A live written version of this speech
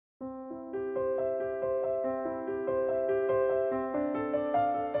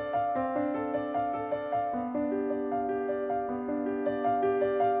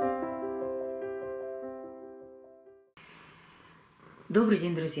Добрый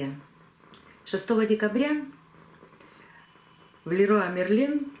день, друзья! 6 декабря в Леруа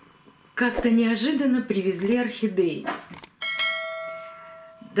Мерлен как-то неожиданно привезли орхидеи.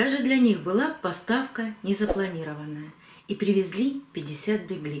 Даже для них была поставка незапланированная. И привезли 50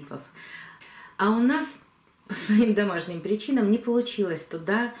 биглипов. А у нас по своим домашним причинам не получилось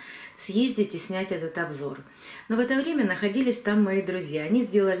туда съездить и снять этот обзор. Но в это время находились там мои друзья. Они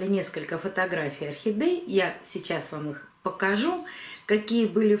сделали несколько фотографий орхидей. Я сейчас вам их покажу, какие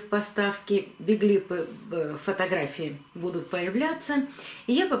были в поставке. Биглипы, фотографии будут появляться.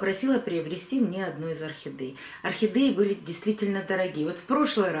 И я попросила приобрести мне одну из орхидей. Орхидеи были действительно дорогие. Вот в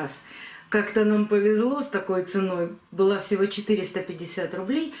прошлый раз как-то нам повезло с такой ценой. Была всего 450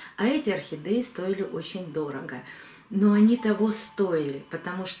 рублей, а эти орхидеи стоили очень дорого. Но они того стоили,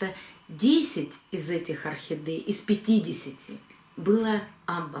 потому что 10 из этих орхидей, из 50, было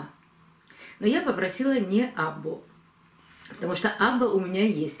абба. Но я попросила не аббу, потому что абба у меня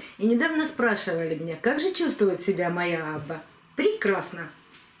есть. И недавно спрашивали меня, как же чувствует себя моя абба. Прекрасно.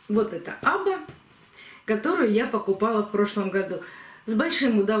 Вот это абба, которую я покупала в прошлом году. С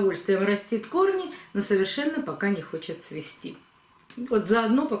большим удовольствием растит корни, но совершенно пока не хочет цвести. Вот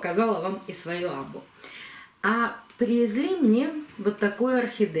заодно показала вам и свою аббу. А привезли мне вот такую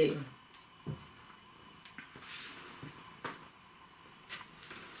орхидею.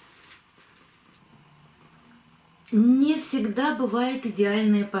 Не всегда бывают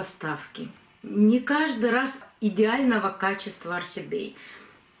идеальные поставки. Не каждый раз идеального качества орхидей.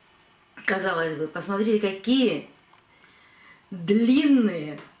 Казалось бы, посмотрите, какие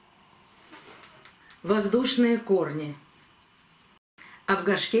длинные воздушные корни. А в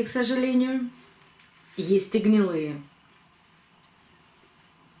горшке, к сожалению, есть и гнилые.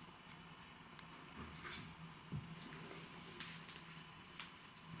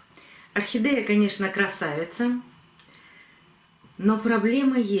 Орхидея, конечно, красавица, но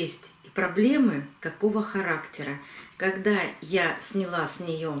проблемы есть. И проблемы какого характера? Когда я сняла с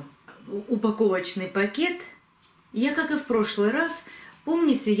нее упаковочный пакет, я, как и в прошлый раз,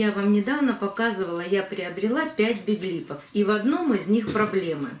 помните, я вам недавно показывала, я приобрела 5 биглипов, и в одном из них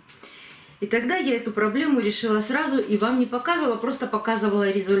проблемы. И тогда я эту проблему решила сразу и вам не показывала, просто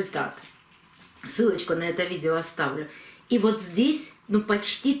показывала результат. Ссылочку на это видео оставлю. И вот здесь, ну,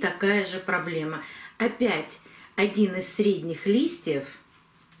 почти такая же проблема. Опять один из средних листьев,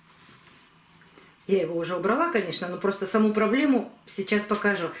 я его уже убрала, конечно, но просто саму проблему сейчас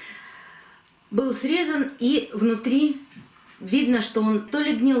покажу. Был срезан, и внутри видно, что он то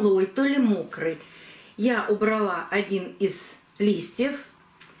ли гнилой, то ли мокрый. Я убрала один из листьев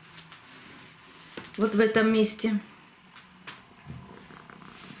вот в этом месте.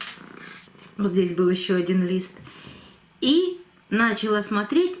 Вот здесь был еще один лист. И начала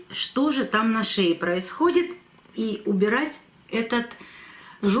смотреть, что же там на шее происходит, и убирать этот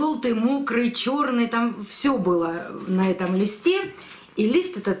желтый, мокрый, черный, там все было на этом листе. И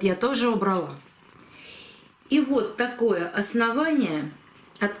лист этот я тоже убрала. И вот такое основание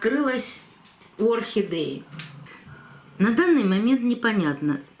открылось у орхидеи. На данный момент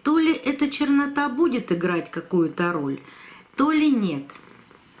непонятно, то ли эта чернота будет играть какую-то роль, то ли нет.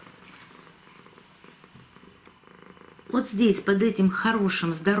 Вот здесь, под этим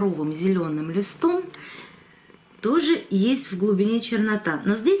хорошим, здоровым зеленым листом, тоже есть в глубине чернота.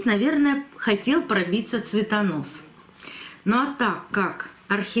 Но здесь, наверное, хотел пробиться цветонос. Ну а так как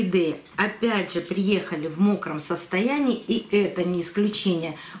орхидеи опять же приехали в мокром состоянии, и это не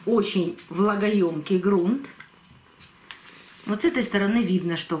исключение, очень влагоемкий грунт. Вот с этой стороны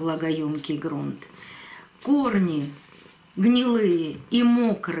видно, что влагоемкий грунт. Корни гнилые и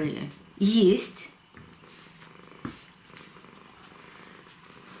мокрые есть.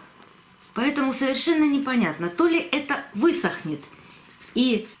 Поэтому совершенно непонятно, то ли это высохнет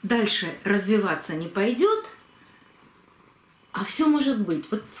и дальше развиваться не пойдет, а все может быть.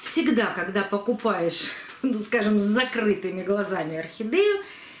 Вот всегда, когда покупаешь, ну, скажем, с закрытыми глазами орхидею,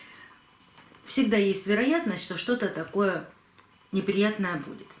 всегда есть вероятность, что что-то такое неприятное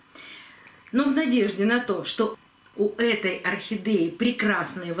будет. Но в надежде на то, что у этой орхидеи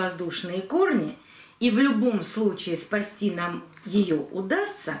прекрасные воздушные корни, и в любом случае спасти нам ее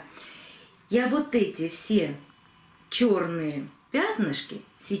удастся, я вот эти все черные пятнышки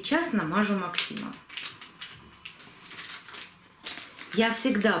сейчас намажу Максимом. Я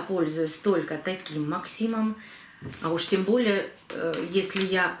всегда пользуюсь только таким Максимом, а уж тем более, если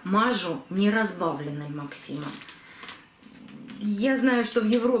я мажу не разбавленным Максимом. Я знаю, что в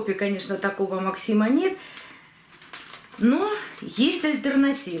Европе, конечно, такого Максима нет, но есть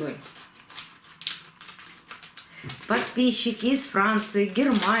альтернативы. Подписчики из Франции,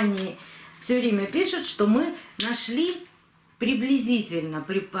 Германии все время пишут, что мы нашли приблизительно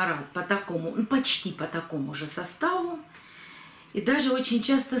препарат по такому, ну, почти по такому же составу. И даже очень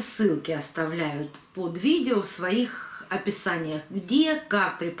часто ссылки оставляют под видео в своих описаниях, где,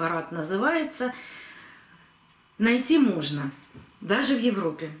 как препарат называется. Найти можно, даже в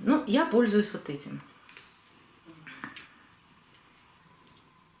Европе. Ну, я пользуюсь вот этим.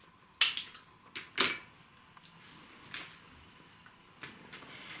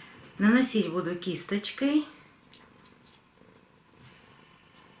 Наносить буду кисточкой.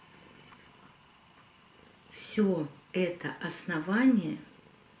 Все это основание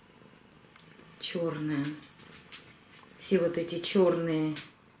черное, все вот эти черные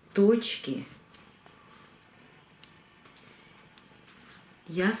точки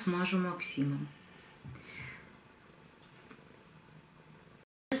я смажу Максимом.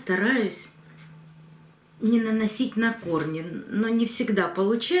 Стараюсь не наносить на корни, но не всегда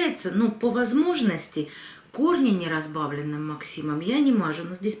получается, но по возможности корни не разбавленным Максимом я не мажу.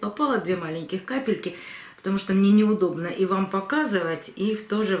 Но здесь попало 2 маленьких капельки, потому что мне неудобно и вам показывать, и в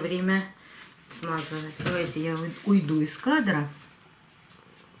то же время смазывать. Давайте я уйду из кадра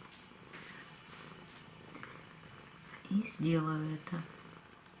и сделаю это,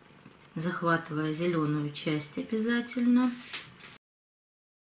 захватывая зеленую часть обязательно.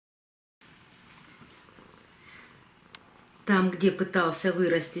 Там, где пытался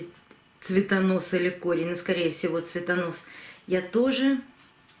вырастить цветонос или корень, ну, скорее всего, цветонос, я тоже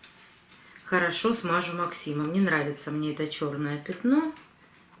хорошо смажу Максимом. Не нравится мне это черное пятно.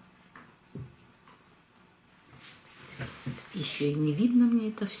 Еще и не видно мне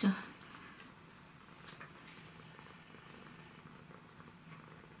это все.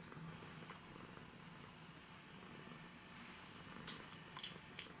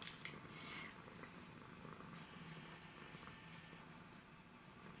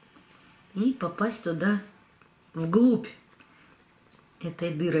 И попасть туда, вглубь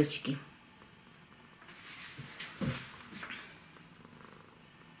этой дырочки.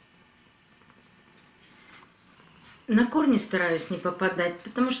 На корни стараюсь не попадать,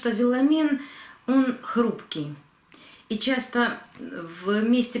 потому что веломен, он хрупкий. И часто в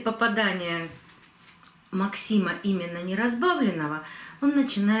месте попадания Максима, именно не разбавленного, он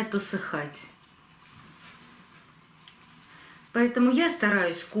начинает усыхать. Поэтому я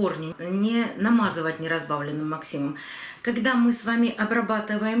стараюсь корни не намазывать неразбавленным Максимом. Когда мы с вами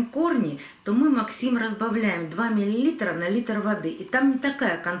обрабатываем корни, то мы Максим разбавляем 2 мл на литр воды. И там не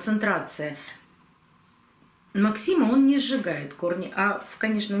такая концентрация Максима, он не сжигает корни, а в,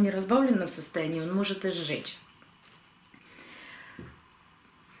 конечно, неразбавленном состоянии он может и сжечь.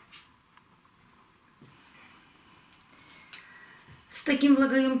 С таким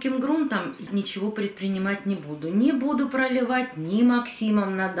влагоемким грунтом ничего предпринимать не буду. Не буду проливать ни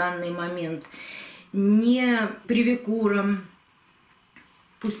Максимом на данный момент, ни привикуром.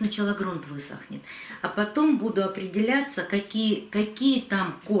 Пусть сначала грунт высохнет, а потом буду определяться, какие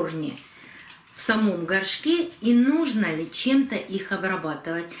там корни в самом горшке и нужно ли чем-то их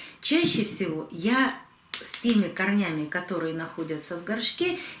обрабатывать. Чаще всего я с теми корнями, которые находятся в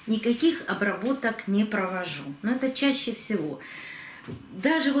горшке, никаких обработок не провожу. Но это чаще всего.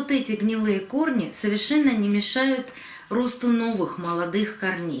 Даже вот эти гнилые корни совершенно не мешают росту новых молодых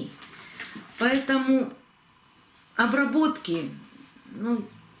корней. Поэтому обработки, ну,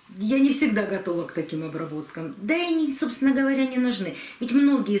 я не всегда готова к таким обработкам. Да и они, собственно говоря, не нужны. Ведь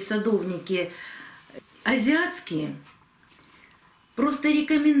многие садовники азиатские просто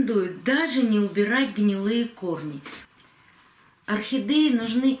рекомендуют даже не убирать гнилые корни. Орхидеи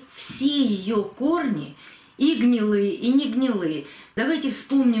нужны все ее корни, и гнилые, и не гнилые. Давайте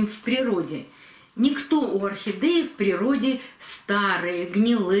вспомним в природе. Никто у орхидеи в природе старые,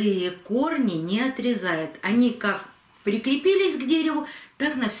 гнилые корни не отрезает. Они как прикрепились к дереву,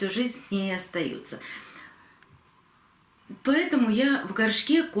 так на всю жизнь с ней остаются. Поэтому я в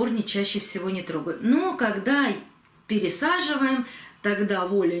горшке корни чаще всего не трогаю. Но когда пересаживаем, тогда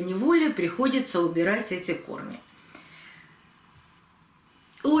волей-неволей приходится убирать эти корни.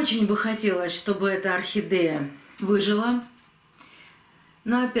 Очень бы хотелось, чтобы эта орхидея выжила.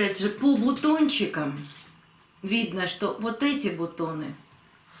 Но опять же, по бутончикам видно, что вот эти бутоны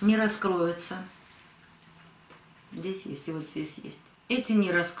не раскроются. Здесь есть и вот здесь есть. Эти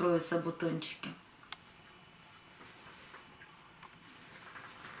не раскроются бутончики.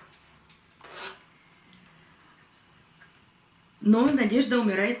 Но надежда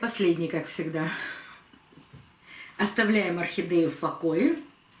умирает последней, как всегда. Оставляем орхидею в покое.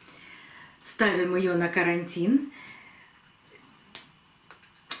 Ставим ее на карантин.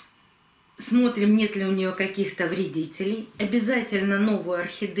 Смотрим, нет ли у нее каких-то вредителей. Обязательно новую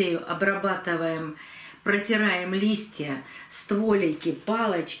орхидею обрабатываем протираем листья, стволики,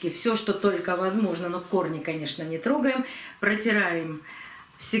 палочки, все, что только возможно, но корни, конечно, не трогаем. Протираем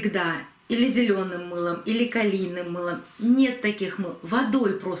всегда или зеленым мылом, или калийным мылом. Нет таких мыл.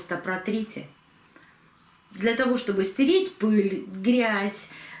 Водой просто протрите. Для того, чтобы стереть пыль, грязь,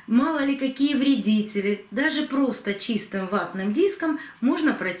 мало ли какие вредители, даже просто чистым ватным диском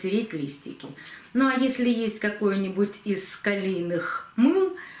можно протереть листики. Ну а если есть какой-нибудь из калийных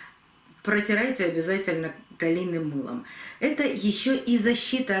мыл, протирайте обязательно калийным мылом. Это еще и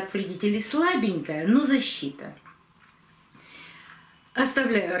защита от вредителей. Слабенькая, но защита.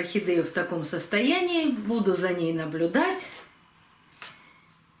 Оставляю орхидею в таком состоянии, буду за ней наблюдать.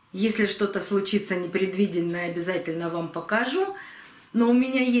 Если что-то случится непредвиденное, обязательно вам покажу. Но у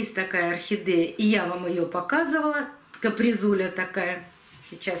меня есть такая орхидея, и я вам ее показывала. Капризуля такая.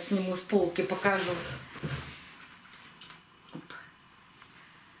 Сейчас сниму с полки, покажу.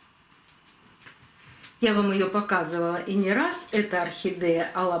 Я вам ее показывала и не раз. Это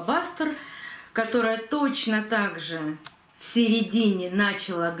орхидея алабастр, которая точно так же в середине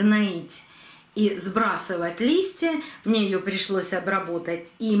начала гноить и сбрасывать листья. Мне ее пришлось обработать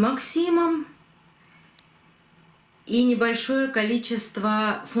и Максимом, и небольшое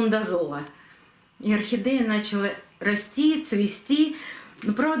количество фундазола. И орхидея начала расти, цвести.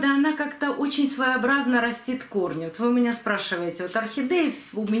 Но, правда, она как-то очень своеобразно растит корни. Вот вы у меня спрашиваете, вот орхидеи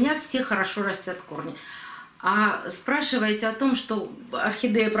у меня все хорошо растят корни. А спрашиваете о том, что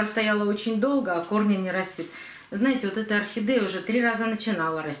орхидея простояла очень долго, а корни не растет. Знаете, вот эта орхидея уже 3 раза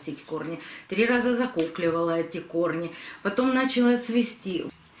начинала растить корни, 3 раза закукливала эти корни, потом начала цвести.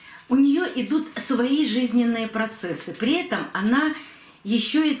 У нее идут свои жизненные процессы, при этом она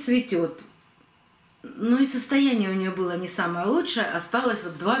еще и цветет. Но и состояние у нее было не самое лучшее, осталось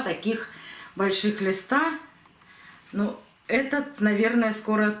вот 2 таких больших листа. Ну, этот, наверное,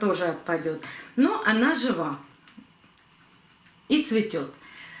 скоро тоже отпадет. Но она жива и цветет.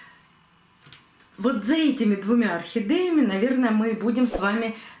 Вот за этими 2 орхидеями, наверное, мы будем с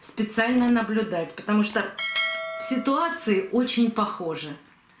вами специально наблюдать, потому что ситуации очень похожи.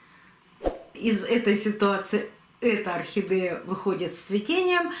 Из этой ситуации эта орхидея выходит с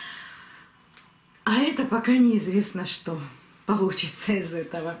цветением, а это пока неизвестно, что получится из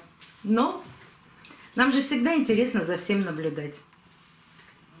этого. Но нам же всегда интересно за всем наблюдать.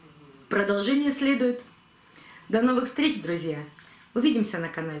 Продолжение следует. До новых встреч, друзья! Увидимся на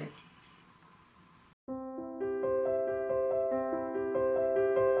канале.